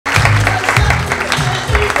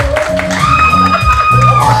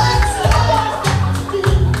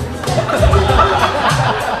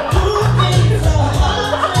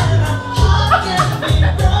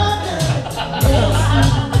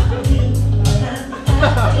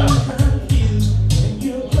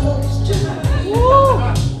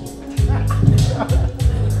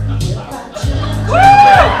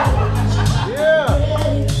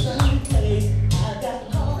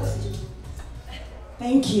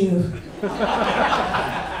you.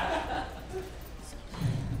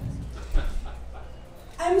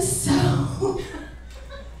 I'm so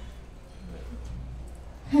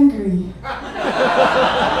hungry.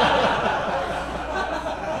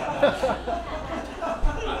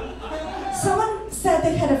 Someone said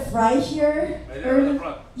they had a fry here.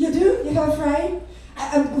 You do? You have a fry?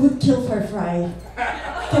 I would kill for a fry.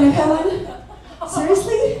 Can I have one?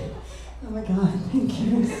 Seriously? Oh my God, thank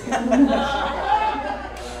you so much.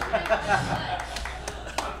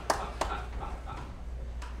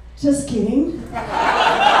 Just kidding.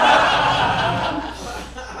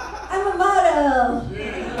 I'm a model.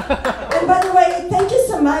 And by the way, thank you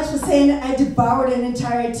so much for saying I devoured an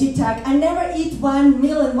entire TikTok. I never eat one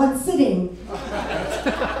meal in one sitting.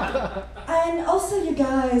 And also, you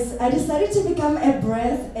guys, I decided to become a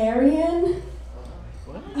breatharian.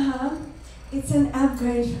 It's an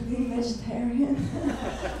upgrade from being vegetarian.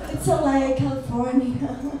 It's LA,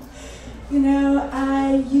 California. You know,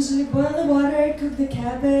 I usually boil the water, cook the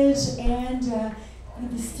cabbage, and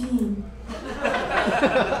the steam.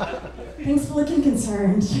 Thanks for looking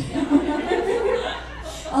concerned.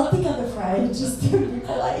 I'll pick up the fry, just to be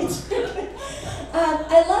polite.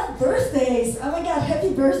 I love birthdays. Oh my God,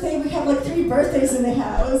 happy birthday. We have like 3 birthdays in the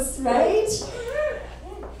house, right?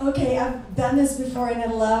 Okay, I've done this before and I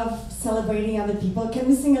love celebrating other people. Can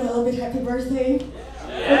we sing a little bit happy birthday?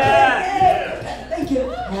 Yeah. Okay, thank you.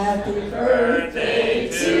 Happy birthday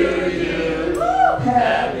to you.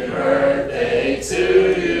 Happy birthday to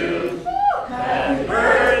you. Happy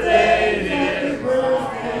birthday, happy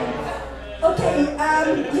birthday. Okay,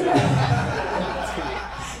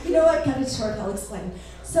 you know what, cut it short, I'll explain.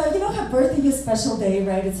 So, you know how birthday is a special day,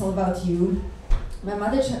 right? It's all about you. My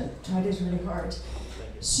mother tried it really hard.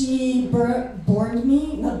 She born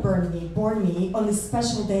me on this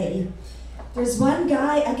special day. There's one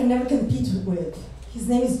guy I can never compete with. His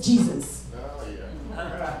name is Jesus. Oh, yeah.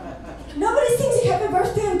 Nobody sings you happy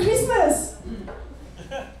birthday on Christmas.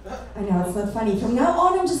 I know, it's not funny. From now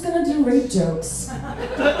on, I'm just gonna do rape jokes.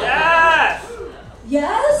 Yes!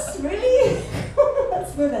 Yes? Really?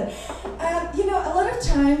 Let's do that. You know, a lot of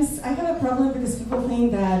times I have a problem because people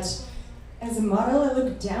think that as a model I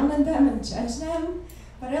look down on them and judge them.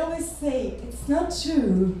 But I always say, it's not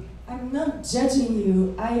true. I'm not judging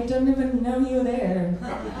you. I don't even know you there.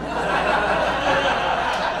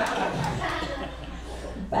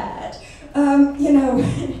 Bad. You know,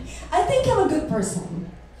 I think I'm a good person.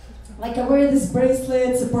 Like I wear this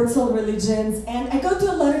bracelet, supports all religions, and I go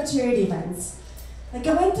to a lot of charity events. Like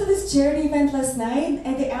I went to this charity event last night,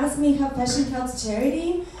 and they asked me how fashion helps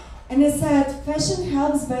charity, and I said, fashion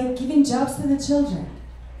helps by giving jobs to the children.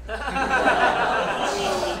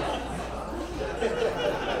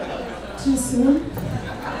 Too soon?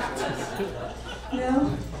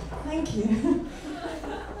 No? Thank you.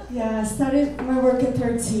 Yeah, I started my work at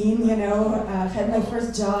 13, you know, had my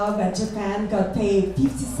first job at Japan, got paid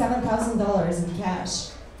 $57,000 in cash.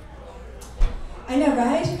 I know,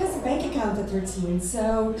 right? Who has a bank account at 13?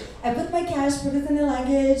 So I put my cash, put it in the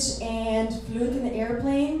luggage, and flew it in the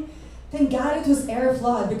airplane. Thank God it was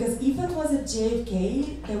airflowed, because if it was at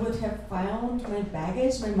JFK, they would have found my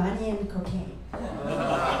baggage, my money, and cocaine.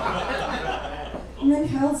 And then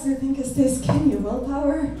how else do you think I stay skinny?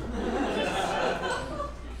 Willpower?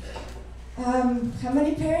 How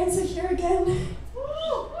many parents are here again?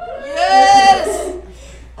 Yes!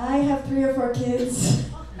 I have 3 or 4 kids.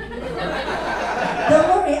 Don't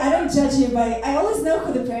worry, I don't judge you by, I always know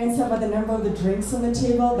who the parents are by the number of the drinks on the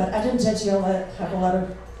table, but I don't judge you all that have a lot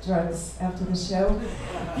of drugs after the show.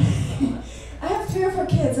 I have 3 or 4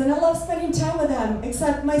 kids and I love spending time with them,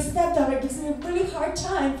 except my stepdaughter gives me a really hard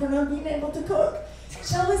time for not being able to cook.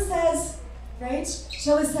 Shelly says, right?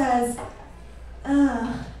 Shelly says,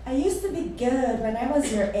 I used to be good when I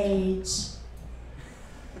was your age.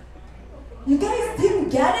 You guys didn't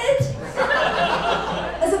get it?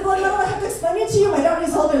 As a blonde model, I have to explain it to you. My daughter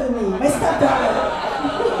is older than me, my stepdaughter.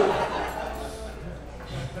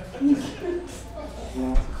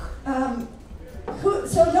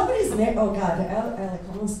 So nobody's married. Oh God, I like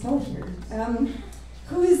almost fell here.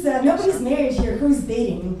 Nobody's married here. Who's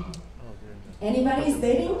dating? Anybody's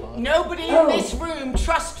dating? Nobody in this room.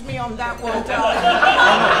 Trust me on that one, darling.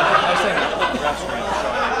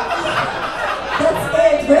 That's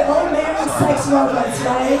it. We're all married sex robots,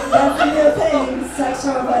 right? That's the new thing, sex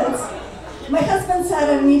robots. My husband said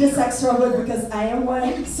I need a sex robot because I am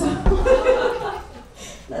one, so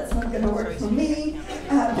that's not gonna work for me.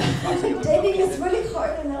 Dating is really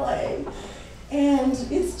hard in LA. And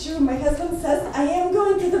it's true, my husband says, I am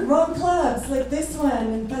going to the wrong clubs, like this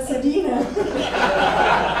one in Pasadena.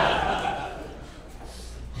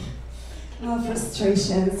 Oh,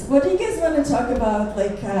 frustrations. What do you guys want to talk about?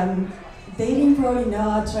 Like, dating, probably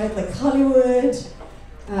not, right? Like Hollywood,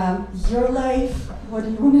 your life. What do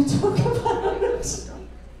you want to talk about?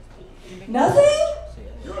 Nothing?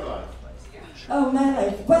 Your life. Oh, my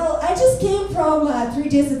life. Well, I just came from 3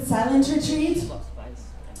 days at silent retreat.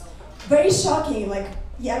 Very shocking. Like,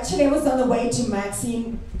 yeah, actually, I was on the way to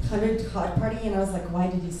Maxine 100 Hot Party, and I was like, why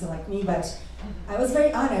did you select me? But I was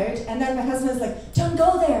very honored. And then my husband was like, don't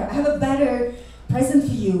go there. I have a better present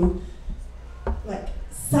for you. Like,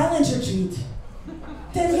 silent retreat.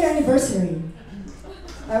 10-year anniversary.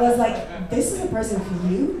 I was like, this is a present for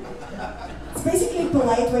you? It's basically a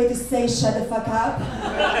polite way to say, shut the fuck up.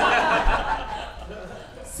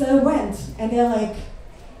 So I went, and they're like,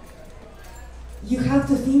 you have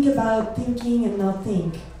to think about thinking and not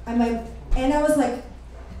think. And I was like,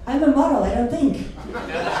 I'm a model, I don't think.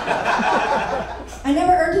 I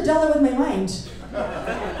never earned $1 with my mind.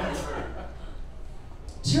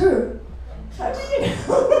 True. How do you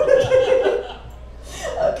know?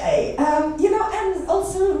 Okay, and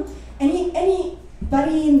also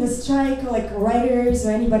anybody in the strike, or like writers,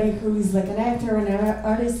 or anybody who's like an actor or an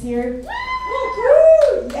artist here?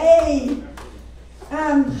 Woo! Yay!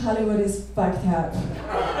 Hollywood is fucked up.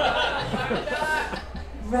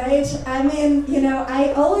 Right? I mean,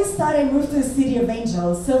 I always thought I moved to a city of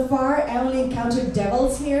angels. So far, I only encountered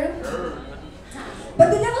devils here.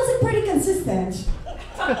 But the devils are pretty consistent.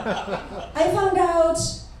 I found out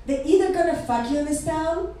they're either gonna fuck you in this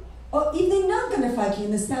town, or if they're not gonna fuck you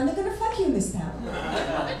in this town, they're gonna fuck you in this town.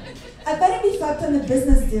 I better be fucked on a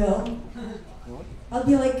business deal. I'll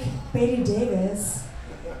be like Betty Davis.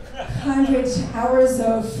 100 hours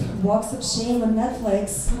of walks of shame on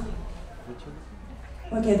Netflix.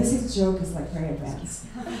 Okay, this joke is like very advanced.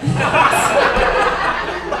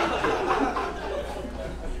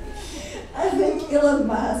 I think Elon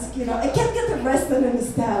Musk, I can't get arrested in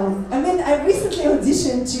this town. I mean, I recently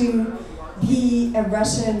auditioned to be a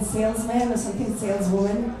Russian salesman or something,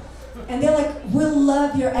 saleswoman. And they're like, we'll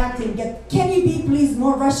love your acting. Can you be please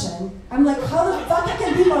more Russian? I'm like, how the fuck I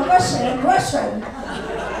can be more Russian? I'm Russian.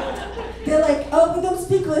 They're like, oh, we don't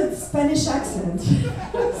speak with Spanish accent.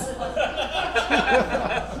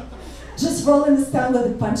 Just rolling this down with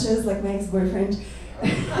the punches like my ex-boyfriend.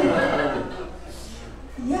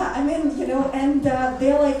 Yeah, I mean, and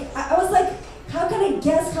they're like, I was like, how can I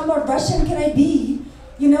guess how more Russian can I be?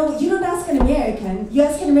 You don't ask an American. You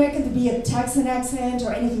ask an American to be a Texan accent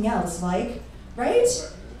or anything else, like, right?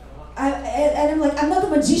 And I'm like, I'm not a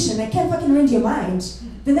magician. I can't fucking read your mind.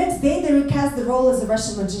 The next day, they recast the role as a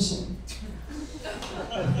Russian magician.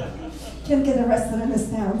 Can't get arrested in this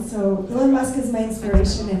town. So Elon Musk is my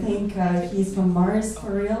inspiration. I think he's from Mars,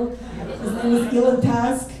 for real. His name is Elon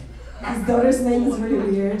Tusk. His daughter's name is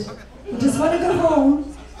really weird. I just want to go home.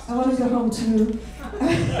 I want to go home too.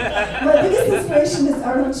 My biggest inspiration is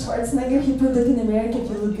Arnold Schwarzenegger. He proved that in America, if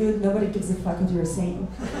you look good, nobody gives a fuck what you're saying.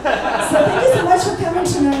 So thank you so much for coming.